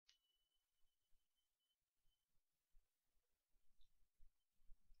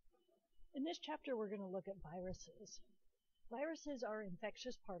In this chapter, we're going to look at viruses. Viruses are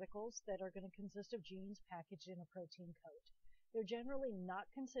infectious particles that are going to consist of genes packaged in a protein coat. They're generally not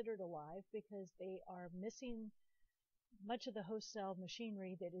considered alive because they are missing much of the host cell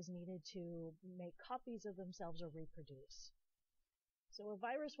machinery that is needed to make copies of themselves or reproduce. So a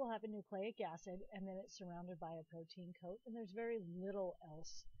virus will have a nucleic acid, and then it's surrounded by a protein coat, and there's very little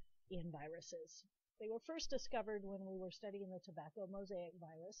else in viruses. They were first discovered when we were studying the tobacco mosaic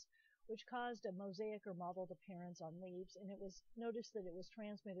virus, which caused a mosaic or mottled appearance on leaves, and it was noticed that it was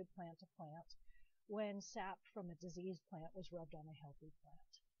transmitted plant to plant when sap from a diseased plant was rubbed on a healthy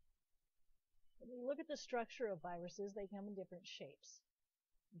plant. When we look at the structure of viruses, they come in different shapes.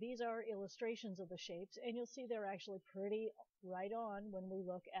 These are illustrations of the shapes, and you'll see they're actually pretty right on when we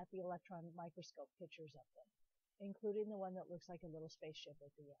look at the electron microscope pictures of them, including the one that looks like a little spaceship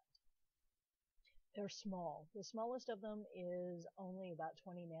at the end. They're small. The smallest of them is only about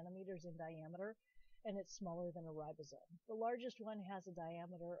 20 nanometers in diameter, and it's smaller than a ribosome. The largest one has a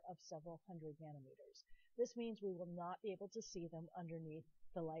diameter of several hundred nanometers. This means we will not be able to see them underneath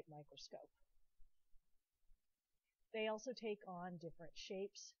the light microscope. They also take on different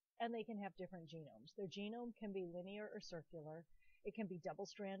shapes, and they can have different genomes. Their genome can be linear or circular, it can be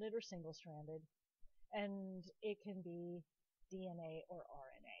double-stranded or single-stranded, and it can be DNA or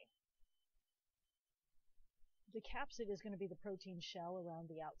RNA. The capsid is going to be the protein shell around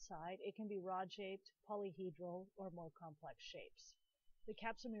the outside. It can be rod-shaped, polyhedral, or more complex shapes. The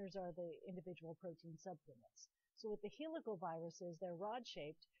capsomeres are the individual protein subunits. So with the helical viruses, they're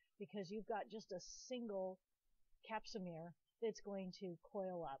rod-shaped because you've got just a single capsomere that's going to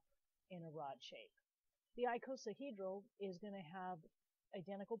coil up in a rod shape. The icosahedral is going to have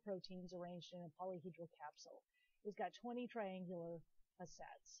identical proteins arranged in a polyhedral capsule. It's got 20 triangular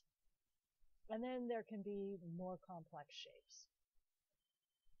facets. And then there can be more complex shapes.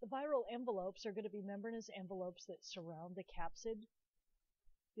 The viral envelopes are going to be membranous envelopes that surround the capsid.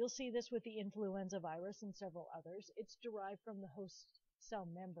 You'll see this with the influenza virus and several others. It's derived from the host cell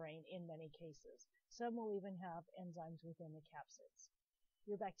membrane in many cases. Some will even have enzymes within the capsids.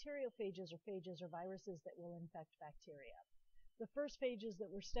 Your bacteriophages or phages are viruses that will infect bacteria. The first phages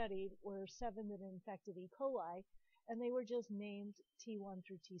that were studied were 7 that infected E. coli, and they were just named T1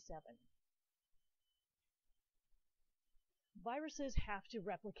 through T7. Viruses have to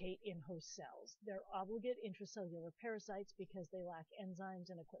replicate in host cells. They're obligate intracellular parasites because they lack enzymes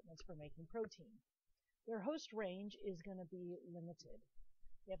and equipments for making protein. Their host range is going to be limited.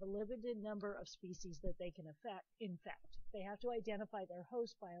 They have a limited number of species that they can infect. They have to identify their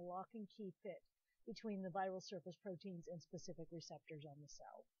host by a lock and key fit between the viral surface proteins and specific receptors on the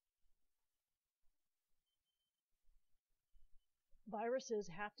cell. Viruses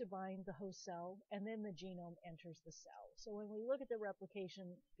have to bind the host cell, and then the genome enters the cell. So when we look at the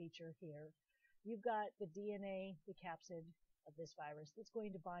replication feature here, you've got the DNA, the capsid of this virus, that's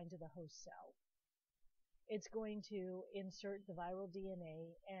going to bind to the host cell. It's going to insert the viral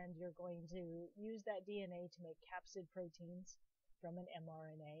DNA, and you're going to use that DNA to make capsid proteins from an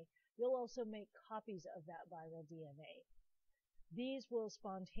mRNA. You'll also make copies of that viral DNA. These will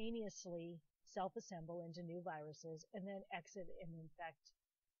spontaneously self-assemble into new viruses and then exit and infect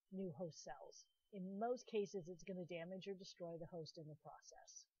new host cells. In most cases, it's going to damage or destroy the host in the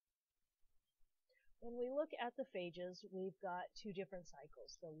process. When we look at the phages, we've got two different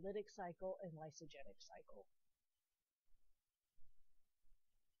cycles, the lytic cycle and lysogenic cycle.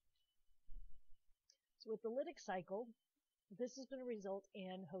 So with the lytic cycle, this is going to result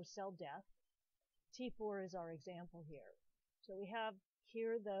in host cell death. T4 is our example here. So we have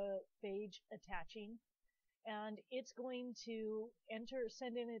here the phage attaching, and it's going to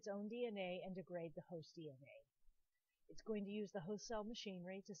send in its own DNA and degrade the host DNA. It's going to use the host cell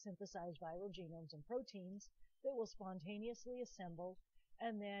machinery to synthesize viral genomes and proteins that will spontaneously assemble,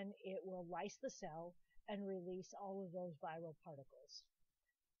 and then it will lyse the cell and release all of those viral particles.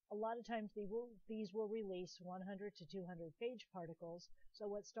 A lot of times these will release 100 to 200 phage particles, so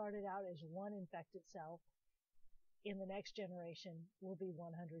what started out as one infected cell in the next generation will be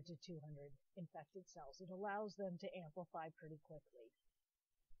 100 to 200 infected cells. It allows them to amplify pretty quickly.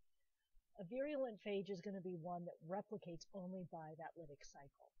 A virulent phage is going to be one that replicates only by that lytic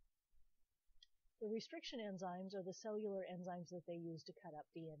cycle. The restriction enzymes are the cellular enzymes that they use to cut up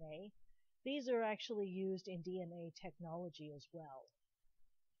DNA. These are actually used in DNA technology as well.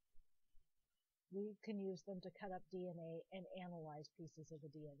 We can use them to cut up DNA and analyze pieces of the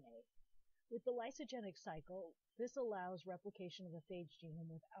DNA. With the lysogenic cycle, this allows replication of the phage genome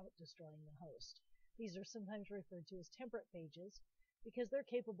without destroying the host. These are sometimes referred to as temperate phages because they're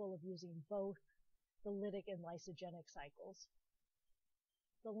capable of using both the lytic and lysogenic cycles.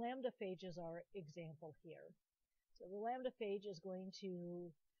 The lambda phages are example here. So the lambda phage is going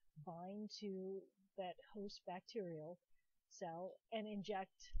to bind to that host bacterial cell and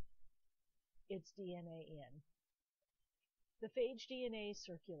inject its DNA in. The phage DNA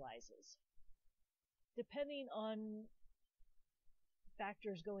circulizes. Depending on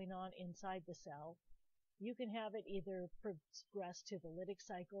factors going on inside the cell, you can have it either progress to the lytic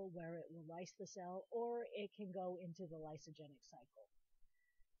cycle where it will lyse the cell, or it can go into the lysogenic cycle.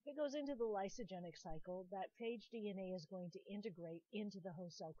 If it goes into the lysogenic cycle, that phage DNA is going to integrate into the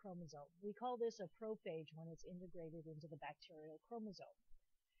host cell chromosome. We call this a prophage when it's integrated into the bacterial chromosome.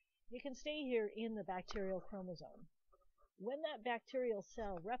 You can stay here in the bacterial chromosome. When that bacterial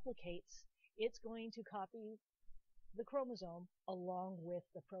cell replicates, it's going to copy the chromosome along with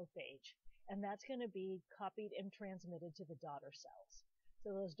the prophage, and that's going to be copied and transmitted to the daughter cells.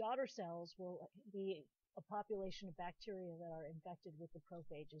 So those daughter cells will be a population of bacteria that are infected with the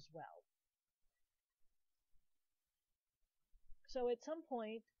prophage as well. So at some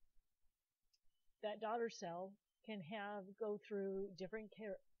point, that daughter cell can go through different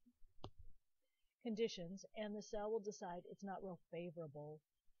conditions, and the cell will decide it's not real favorable,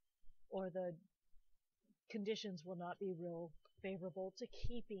 or the conditions will not be real favorable to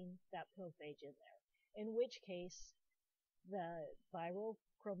keeping that prophage in there, in which case the viral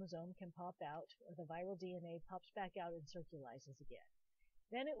chromosome can pop out, or the viral DNA pops back out and circulizes again.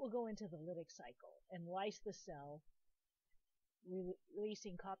 Then it will go into the lytic cycle and lyse the cell,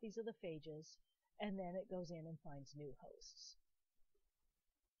 releasing copies of the phages, and then it goes in and finds new hosts.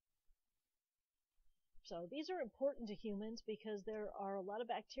 So these are important to humans because there are a lot of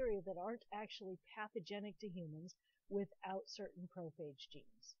bacteria that aren't actually pathogenic to humans without certain prophage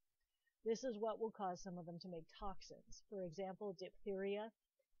genes. This is what will cause some of them to make toxins. For example, diphtheria,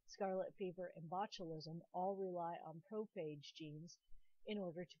 scarlet fever, and botulism all rely on prophage genes in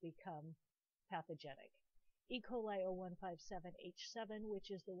order to become pathogenic. E. coli 0157H7,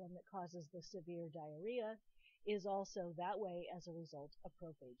 which is the one that causes the severe diarrhea, is also that way as a result of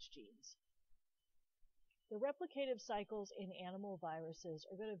prophage genes. The replicative cycles in animal viruses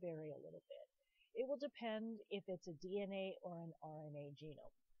are going to vary a little bit. It will depend if it's a DNA or an RNA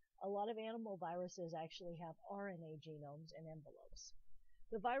genome. A lot of animal viruses actually have RNA genomes and envelopes.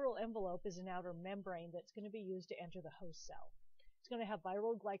 The viral envelope is an outer membrane that's going to be used to enter the host cell. It's going to have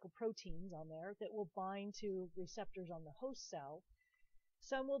viral glycoproteins on there that will bind to receptors on the host cell.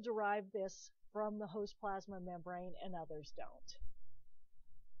 Some will derive this from the host plasma membrane and others don't.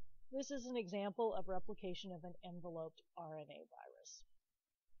 This is an example of replication of an enveloped RNA virus.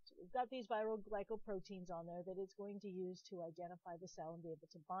 So we've got these viral glycoproteins on there that it's going to use to identify the cell and be able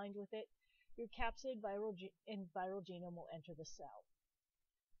to bind with it. Your capsid viral genome will enter the cell.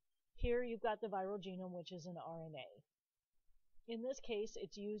 Here you've got the viral genome, which is an RNA. In this case,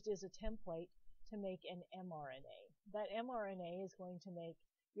 it's used as a template to make an mRNA. That mRNA is going to make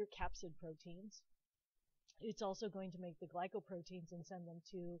your capsid proteins. It's also going to make the glycoproteins and send them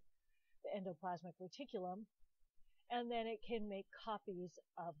to the endoplasmic reticulum, and then it can make copies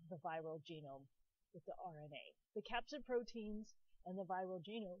of the viral genome with the RNA. The capsid proteins and the viral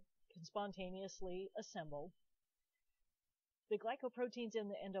genome can spontaneously assemble. The glycoproteins in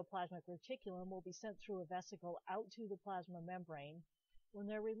the endoplasmic reticulum will be sent through a vesicle out to the plasma membrane. When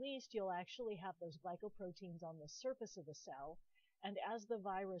they're released, you'll actually have those glycoproteins on the surface of the cell, and as the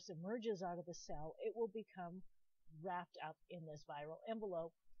virus emerges out of the cell, it will become wrapped up in this viral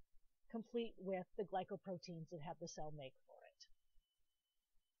envelope, complete with the glycoproteins that have the cell make for it.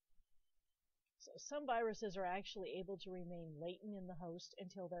 So some viruses are actually able to remain latent in the host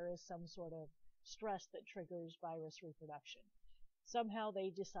until there is some sort of stress that triggers virus reproduction. Somehow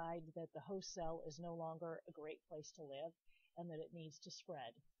they decide that the host cell is no longer a great place to live and that it needs to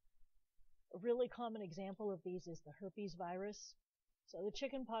spread. A really common example of these is the herpes virus. So the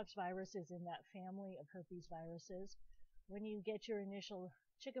chickenpox virus is in that family of herpes viruses. When you get your initial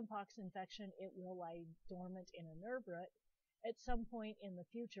chickenpox infection, it will lie dormant in a nerve root. At some point in the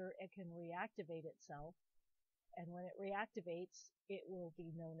future, it can reactivate itself, and when it reactivates, it will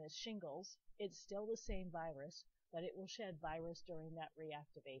be known as shingles. It's still the same virus, but it will shed virus during that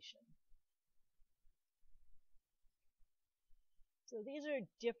reactivation. So these are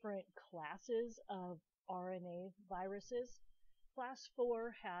different classes of RNA viruses. Class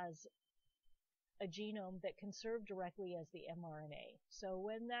 4 has a genome that can serve directly as the mRNA. So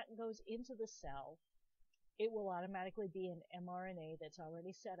when that goes into the cell, it will automatically be an mRNA that's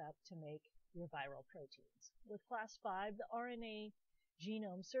already set up to make your viral proteins. With class 5, the RNA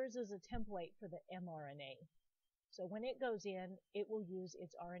genome serves as a template for the mRNA. So when it goes in, it will use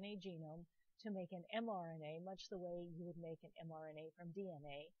its RNA genome to make an mRNA, much the way you would make an mRNA from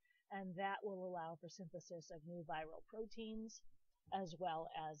DNA, and that will allow for synthesis of new viral proteins as well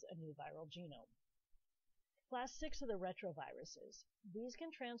as a new viral genome. Class 6 are the retroviruses. These can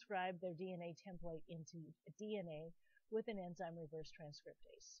transcribe their DNA template into DNA with an enzyme reverse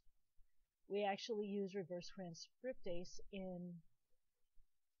transcriptase. We actually use reverse transcriptase in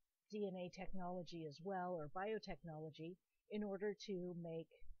DNA technology as well, or biotechnology, in order to make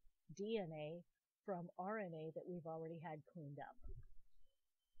DNA from RNA that we've already had cleaned up.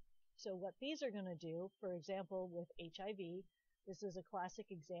 So what these are going to do, for example, with HIV, this is a classic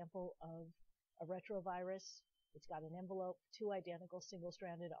example of a retrovirus. It's got an envelope, 2 identical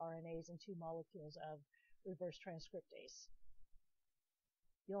single-stranded RNAs, and 2 molecules of reverse transcriptase.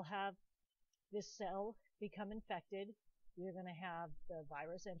 You'll have this cell become infected. You're going to have the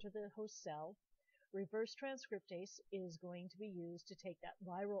virus enter the host cell. Reverse transcriptase is going to be used to take that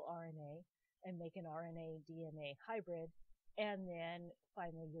viral RNA and make an RNA-DNA hybrid, and then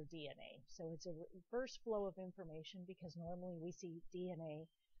finally your DNA. So it's a reverse flow of information, because normally we see DNA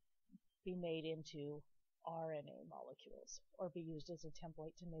be made into RNA molecules, or be used as a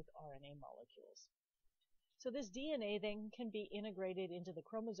template to make RNA molecules. So this DNA then can be integrated into the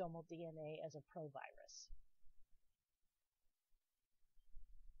chromosomal DNA as a provirus.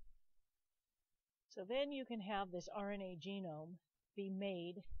 So then you can have this RNA genome be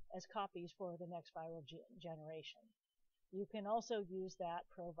made as copies for the next viral generation. You can also use that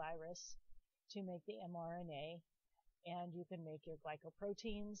provirus to make the mRNA, and you can make your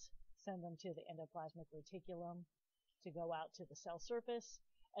glycoproteins, send them to the endoplasmic reticulum to go out to the cell surface,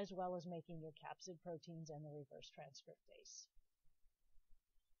 as well as making your capsid proteins and the reverse transcriptase.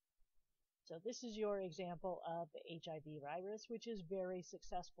 So this is your example of the HIV virus, which is very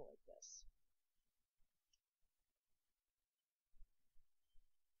successful at this.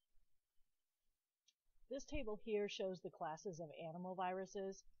 This table here shows the classes of animal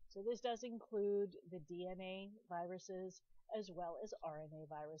viruses. So this does include the DNA viruses as well as RNA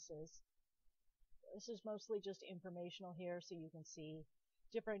viruses. This is mostly just informational here, so you can see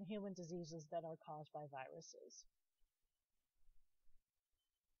different human diseases that are caused by viruses.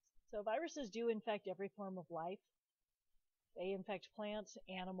 So viruses do infect every form of life. They infect plants,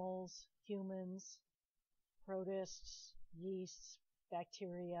 animals, humans, protists, yeasts,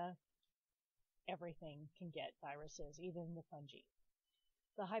 bacteria. Everything can get viruses, even the fungi.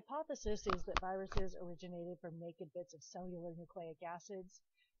 The hypothesis is that viruses originated from naked bits of cellular nucleic acids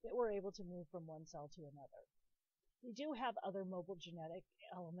that were able to move from one cell to another. We do have other mobile genetic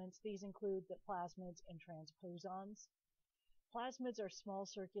elements. These include the plasmids and transposons. Plasmids are small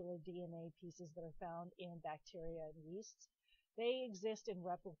circular DNA pieces that are found in bacteria and yeasts. They exist and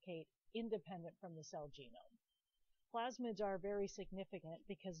replicate independent from the cell genome. Plasmids are very significant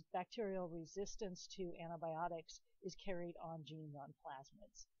because bacterial resistance to antibiotics is carried on genes on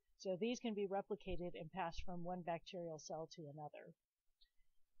plasmids. So these can be replicated and passed from one bacterial cell to another.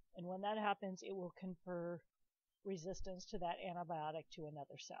 And when that happens, it will confer resistance to that antibiotic to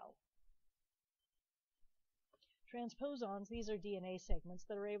another cell. Transposons, these are DNA segments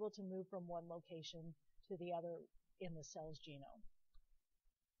that are able to move from one location to the other in the cell's genome.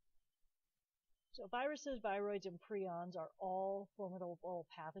 So viruses, viroids, and prions are all formidable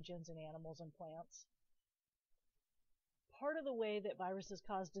pathogens in animals and plants. Part of the way that viruses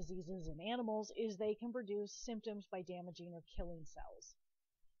cause diseases in animals is they can produce symptoms by damaging or killing cells.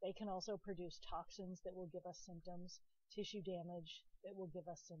 They can also produce toxins that will give us symptoms, tissue damage that will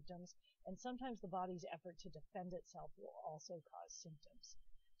give us symptoms, and sometimes the body's effort to defend itself will also cause symptoms.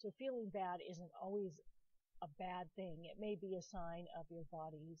 So feeling bad isn't always a bad thing. It may be a sign of your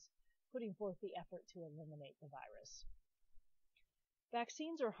body's putting forth the effort to eliminate the virus.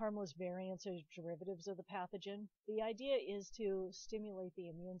 Vaccines are harmless variants or derivatives of the pathogen. The idea is to stimulate the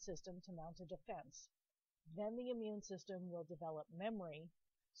immune system to mount a defense. Then the immune system will develop memory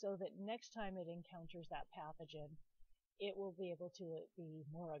so that next time it encounters that pathogen, it will be able to be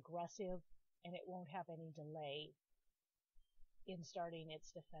more aggressive, and it won't have any delay in starting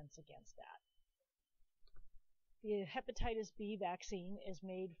its defense against that. The hepatitis B vaccine is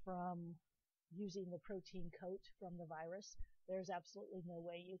made from using the protein coat from the virus. There's absolutely no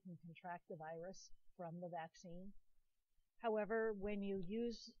way you can contract the virus from the vaccine. However, when you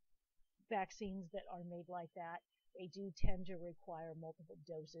use vaccines that are made like that, they do tend to require multiple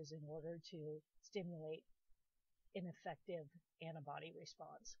doses in order to stimulate an effective antibody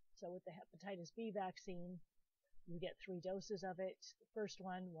response. So with the hepatitis B vaccine, you get 3 doses of it. The first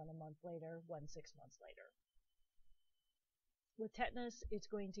one a month later, 1 6 months later. With tetanus, it's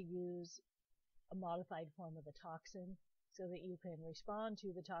going to use a modified form of the toxin so that you can respond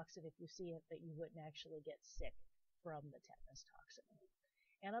to the toxin if you see it, but you wouldn't actually get sick from the tetanus toxin.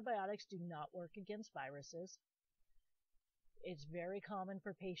 Antibiotics do not work against viruses. It's very common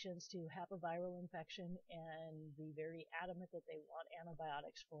for patients to have a viral infection and be very adamant that they want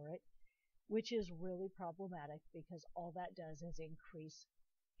antibiotics for it, which is really problematic because all that does is increase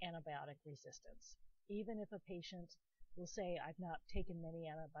antibiotic resistance. Even if a patient will say, I've not taken many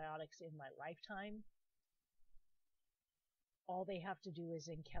antibiotics in my lifetime, all they have to do is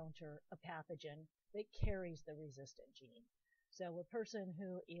encounter a pathogen that carries the resistant gene. So a person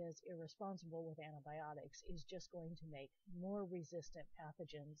who is irresponsible with antibiotics is just going to make more resistant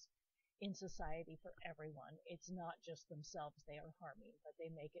pathogens in society for everyone. It's not just themselves they are harming, but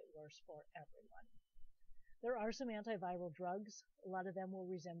they make it worse for everyone. There are some antiviral drugs. A lot of them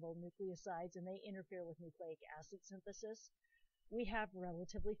will resemble nucleosides and they interfere with nucleic acid synthesis. We have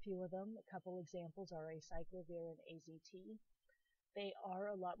relatively few of them. A couple examples are acyclovir and AZT. They are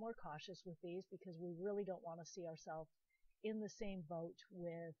a lot more cautious with these because we really don't want to see ourselves in the same boat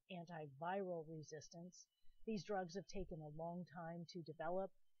with antiviral resistance. These drugs have taken a long time to develop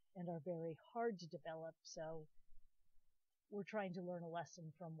and are very hard to develop, so we're trying to learn a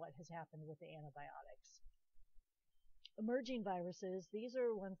lesson from what has happened with the antibiotics. Emerging viruses, these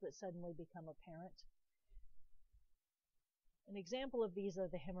are ones that suddenly become apparent. An example of these are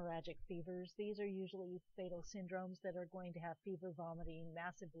the hemorrhagic fevers. These are usually fatal syndromes that are going to have fever, vomiting,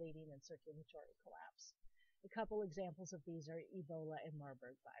 massive bleeding, and circulatory collapse. A couple examples of these are Ebola and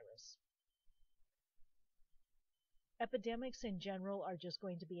Marburg virus. Epidemics in general are just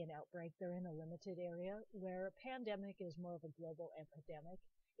going to be an outbreak. They're in a limited area, where a pandemic is more of a global epidemic.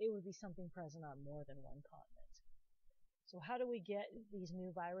 It would be something present on more than one continent. So how do we get these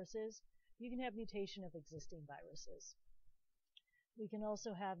new viruses? You can have mutation of existing viruses. We can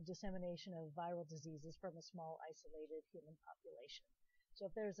also have dissemination of viral diseases from a small isolated human population. So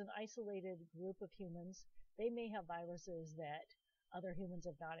if there's an isolated group of humans, they may have viruses that other humans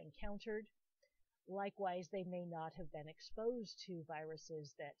have not encountered. Likewise, they may not have been exposed to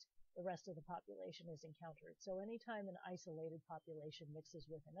viruses that the rest of the population has encountered. So anytime an isolated population mixes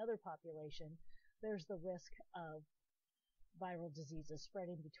with another population, there's the risk of viral diseases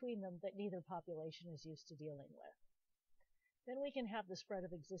spreading between them that neither population is used to dealing with. Then we can have the spread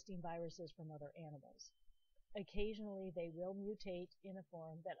of existing viruses from other animals. Occasionally, they will mutate in a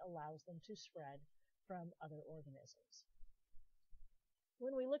form that allows them to spread from other organisms.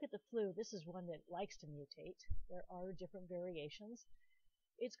 When we look at the flu, this is one that likes to mutate. There are different variations.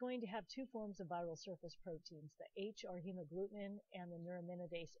 It's going to have two forms of viral surface proteins. The H are hemagglutinin and the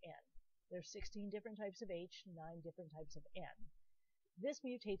neuraminidase N. There's 16 different types of H, 9 different types of N. This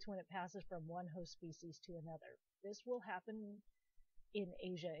mutates when it passes from one host species to another. This will happen in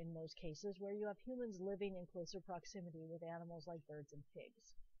Asia in most cases, where you have humans living in closer proximity with animals like birds and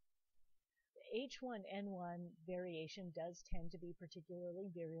pigs. The H1N1 variation does tend to be particularly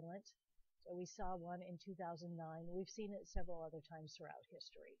virulent. So we saw one in 2009. We've seen it several other times throughout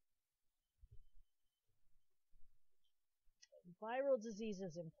history. Viral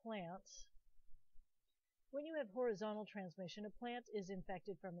diseases in plants. When you have horizontal transmission, a plant is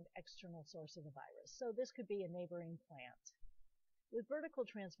infected from an external source of the virus. So this could be a neighboring plant. With vertical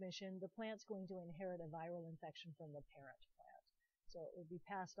transmission, the plant's going to inherit a viral infection from the parent plant. So it will be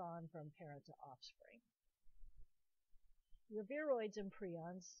passed on from parent to offspring. The viroids and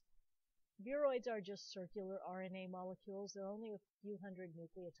prions. Viroids are just circular RNA molecules. They're only a few hundred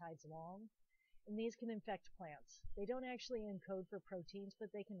nucleotides long, and these can infect plants. They don't actually encode for proteins,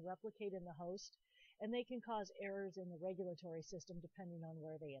 but they can replicate in the host, and they can cause errors in the regulatory system depending on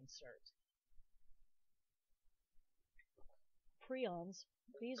where they insert. Prions,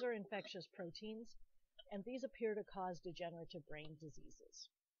 these are infectious proteins, and these appear to cause degenerative brain diseases.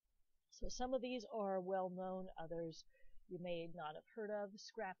 So some of these are well known, others you may not have heard of.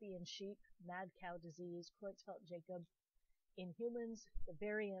 Scrappy in sheep, mad cow disease, Creutzfeldt-Jakob. In humans, the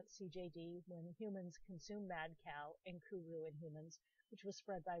variant CJD when humans consume mad cow, and Kuru in humans, which was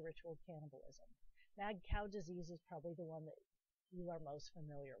spread by ritual cannibalism. Mad cow disease is probably the one that you are most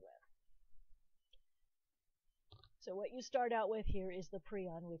familiar with. So what you start out with here is the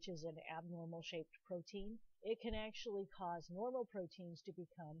prion, which is an abnormal shaped protein. It can actually cause normal proteins to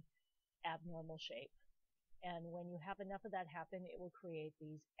become abnormal shape. And when you have enough of that happen, it will create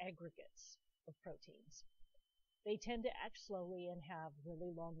these aggregates of proteins. They tend to act slowly and have really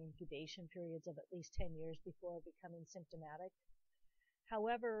long incubation periods of at least 10 years before becoming symptomatic.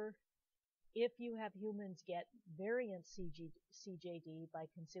 However, if you have humans get variant CJD by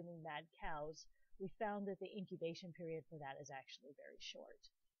consuming mad cows, we found that the incubation period for that is actually very short.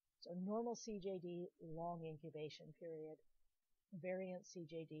 So normal CJD, long incubation period. Variant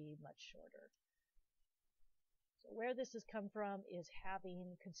CJD, much shorter. So where this has come from is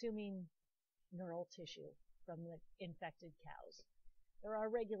consuming neural tissue from the infected cows. There are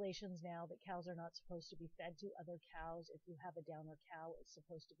regulations now that cows are not supposed to be fed to other cows. If you have a downer cow, it's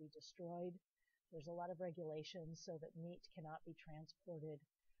supposed to be destroyed. There's a lot of regulations so that meat cannot be transported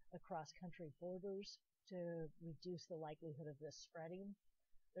across country borders to reduce the likelihood of this spreading.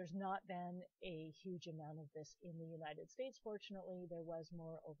 There's not been a huge amount of this in the United States, fortunately. There was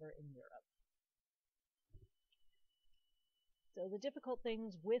more over in Europe. So the difficult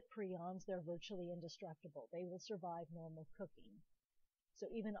things with prions, they're virtually indestructible. They will survive normal cooking. So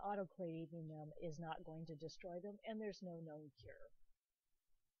even autoclaving them is not going to destroy them, and there's no known cure.